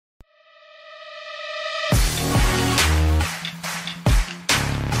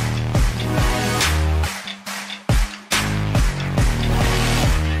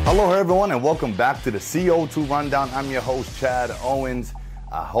Hello everyone and welcome back to the CO2 Rundown. I'm your host Chad Owens.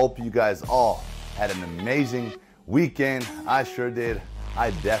 I hope you guys all had an amazing weekend. I sure did.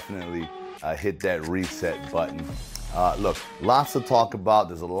 I definitely hit that reset button. Look, lots to talk about.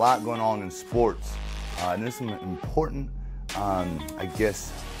 There's a lot going on in sports. And there's some important,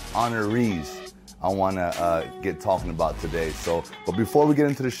 honorees I want to get talking about today. But before we get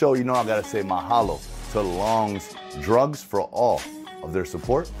into the show, I got to say mahalo to Long's Drugs for all of their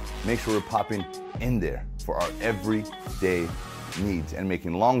support. Make sure we're popping in there for our everyday needs and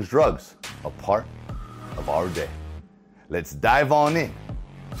making Long's Drugs a part of our day. Let's dive on in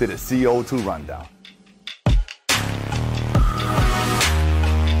to the CO2 Rundown.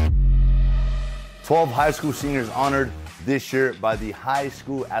 "12 high school seniors honored this year by the High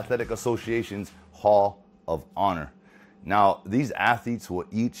School Athletic Association's Hall of Honor." Now, these athletes will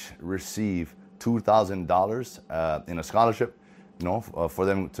each receive $2,000 in a scholarship, for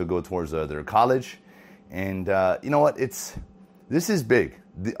them to go towards their college. And you know what? This is big.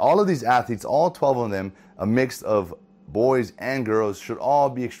 All of these athletes, all 12 of them, a mix of boys and girls, should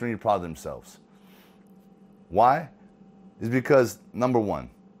all be extremely proud of themselves. Why? It's because, number one,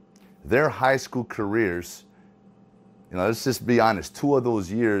 their high school careers, let's just be honest, 2 of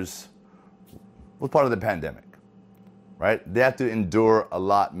those years was part of the pandemic, right? They had to endure a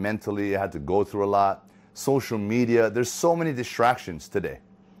lot mentally. They had to go through a lot. Social media, there's so many distractions today,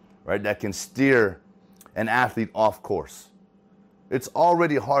 right, that can steer an athlete off course. It's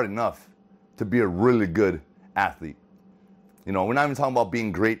already hard enough to be a really good athlete. We're not even talking about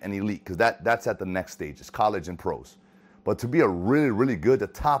being great and elite, because that's at the next stage. It's college and pros. But to be a really, really good, the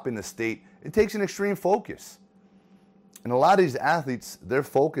top in the state, it takes an extreme focus. And a lot of these athletes, their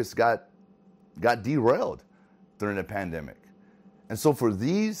focus got derailed during the pandemic. And so for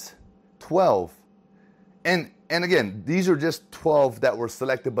these 12, and again, these are just 12 that were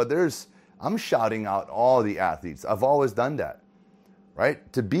selected, but I'm shouting out all the athletes. I've always done that,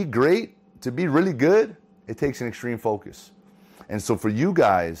 right? To be great, to be really good, it takes an extreme focus. And so for you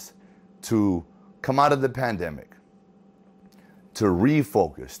guys to come out of the pandemic, to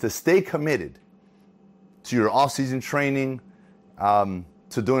refocus, to stay committed to your off-season training,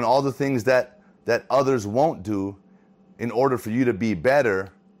 to doing all the things that others won't do in order for you to be better,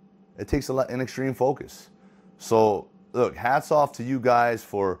 it takes an extreme focus. So, look, hats off to you guys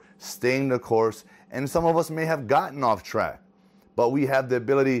for staying the course. And some of us may have gotten off track, but we have the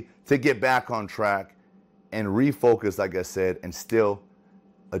ability to get back on track and refocus, like I said, and still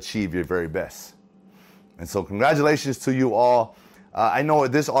achieve your very best. And so congratulations to you all. I know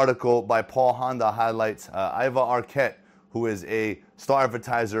this article by Paul Honda highlights Iva Arquette, who is a Star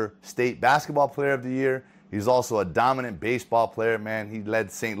Advertiser State Basketball Player of the Year. He's also a dominant baseball player, man. He led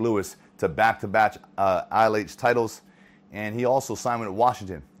St. Louis to back-to-back ILH titles. And he also signed with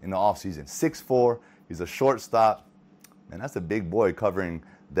Washington in the offseason. 6'4", he's a shortstop. Man, that's a big boy covering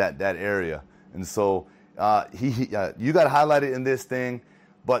that area. And so you got highlighted in this thing.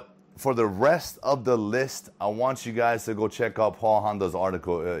 But for the rest of the list, I want you guys to go check out Paul Honda's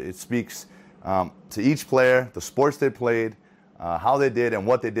article. It speaks to each player, the sports they played, how they did, and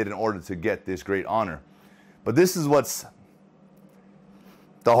what they did in order to get this great honor. But this is what's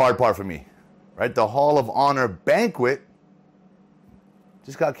the hard part for me, right? The Hall of Honor banquet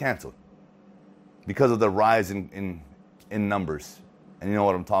just got canceled because of the rise in numbers. And you know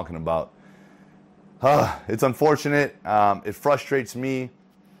what I'm talking about. It's unfortunate. It frustrates me.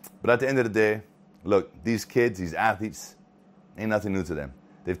 But at the end of the day, look, these kids, these athletes, ain't nothing new to them.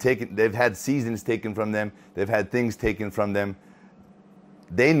 They've had seasons taken from them. They've had things taken from them.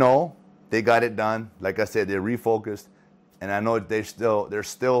 They know they got it done. Like I said, they're refocused. And I know they're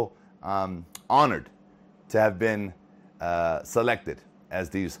still honored to have been selected as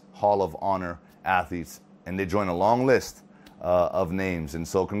these Hall of Honor athletes. And they join a long list of names. And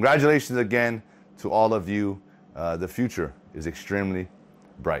so congratulations again to all of you. The future is extremely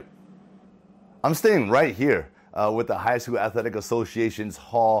bright. I'm staying right here with the High School Athletic Association's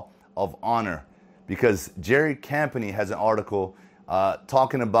Hall of Honor because Jerry Campany has an article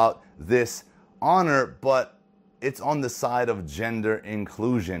talking about this honor, but it's on the side of gender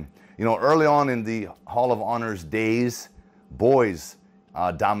inclusion. Early on in the Hall of Honor's days, boys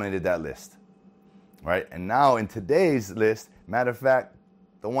dominated that list, right? And now in today's list, matter of fact,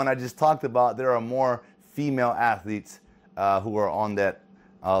 the one I just talked about, there are more female athletes who are on that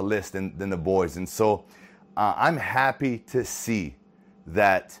list than the boys. And so I'm happy to see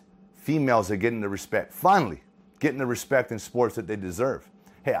that females are getting the respect, finally getting the respect in sports that they deserve.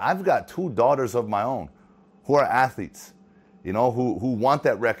 Hey, I've got 2 daughters of my own who are athletes, who want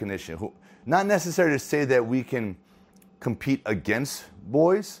that recognition. Who, not necessarily to say that we can compete against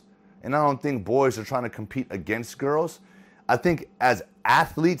boys, and I don't think boys are trying to compete against girls. I think as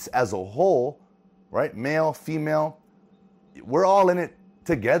athletes as a whole, right, male, female, we're all in it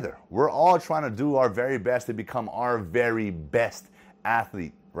together. We're all trying to do our very best to become our very best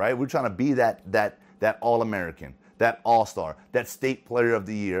athlete, right? We're trying to be that All-American, that All-Star, that State Player of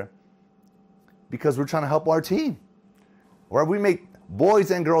the Year, because we're trying to help our team. Or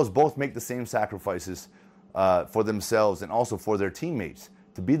boys and girls both make the same sacrifices for themselves and also for their teammates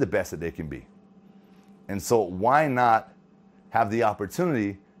to be the best that they can be. And so why not have the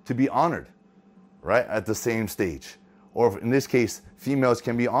opportunity to be honored, right, at the same stage? Or in this case, females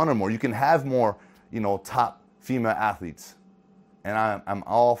can be honored more. You can have more, top female athletes. And I'm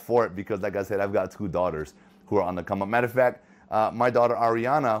all for it because, like I said, I've got 2 daughters who are on the come up. Matter of fact, my daughter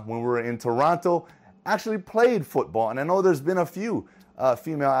Ariana, when we were in Toronto, actually played football. And I know there's been a few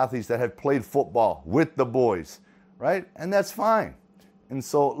female athletes that have played football with the boys, right? And that's fine. And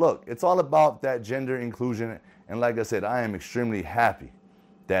so, look, it's all about that gender inclusion. And like I said, I am extremely happy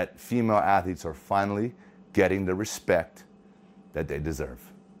that female athletes are finally getting the respect that they deserve.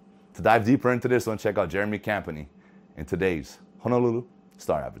 To dive deeper into this one, check out Jeremy Campany in today's Honolulu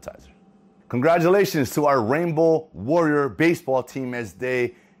Star Advertiser. Congratulations to our Rainbow Warrior baseball team as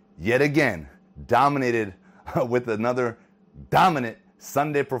they, yet again, dominated with another dominant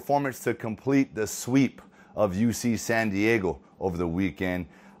Sunday performance to complete the sweep of UC San Diego over the weekend.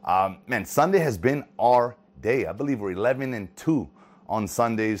 Sunday has been our day. I believe we're 11-2 on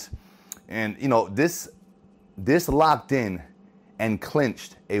Sundays. And, this locked in and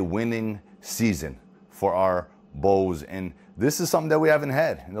clinched a winning season for our Bows. And this is something that we haven't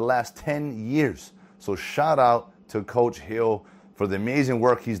had in the last 10 years. So shout out to Coach Hill for the amazing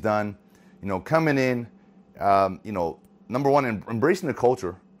work he's done, coming in, number one, embracing the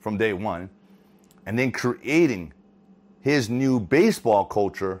culture from day one, and then creating his new baseball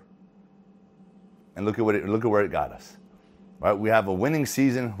culture. And look at where it got us. Right? We have a winning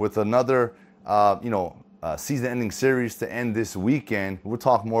season with another, season-ending series to end this weekend. We'll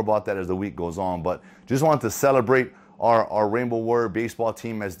talk more about that as the week goes on, but just wanted to celebrate our Rainbow Warrior baseball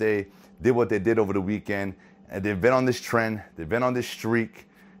team as they did what they did over the weekend. And they've been on this trend. They've been on this streak.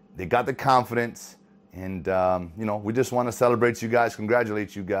 They got the confidence. And, we just want to celebrate you guys,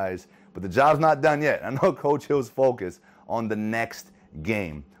 congratulate you guys. But the job's not done yet. I know Coach Hill's focused on the next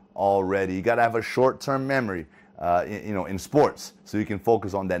game already. You got to have a short-term memory, in sports so you can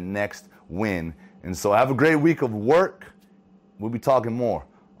focus on that next win. And so have a great week of work. We'll be talking more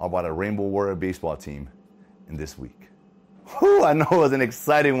about a Rainbow Warrior baseball team in this week. Whew, I know it was an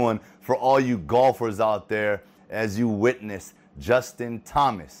exciting one for all you golfers out there as you witness Justin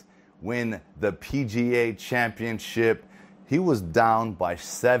Thomas win the PGA Championship. He was down by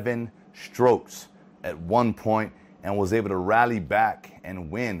 7 strokes at one point and was able to rally back and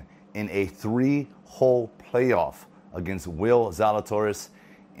win in a 3-hole playoff against Will Zalatoris.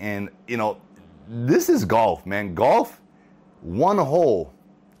 And, this is golf, man. Golf, 1 hole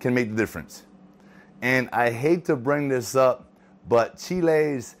can make the difference. And I hate to bring this up, but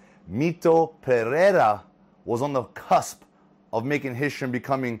Chile's Mito Pereira was on the cusp of making history and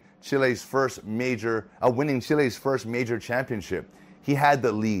becoming winning Chile's first major championship. He had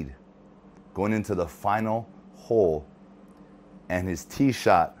the lead going into the final hole, and his tee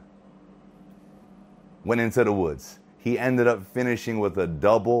shot went into the woods. He ended up finishing with a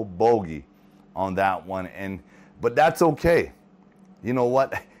double bogey on that one, but that's okay. You know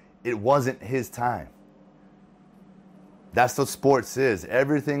what? It wasn't his time. That's what sports is.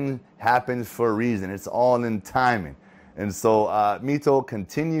 Everything happens for a reason. It's all in timing. And so, Mito,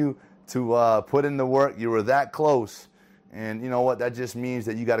 continue to put in the work. You were that close. And you know what? That just means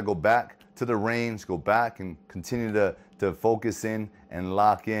that you got to go back to the range, go back and continue to focus in and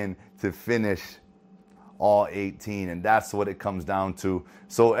lock in to finish all 18. And that's what it comes down to.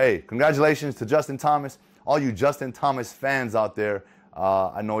 So, hey, congratulations to Justin Thomas. All you Justin Thomas fans out there,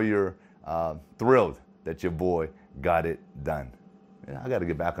 I know you're thrilled that your boy got it done. Yeah, I got to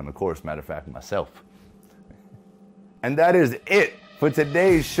get back on the course, matter of fact, myself. And that is it for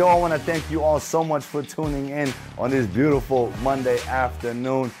today's show. I want to thank you all so much for tuning in on this beautiful Monday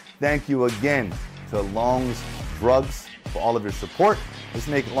afternoon. Thank you again to Long's Drugs for all of your support. Let's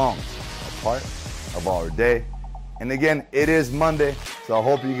make Long's a part of our day. And again, it is Monday, so I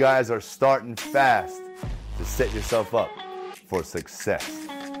hope you guys are starting fast to set yourself up for success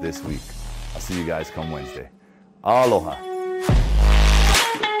this week. I'll see you guys come Wednesday. Aloha.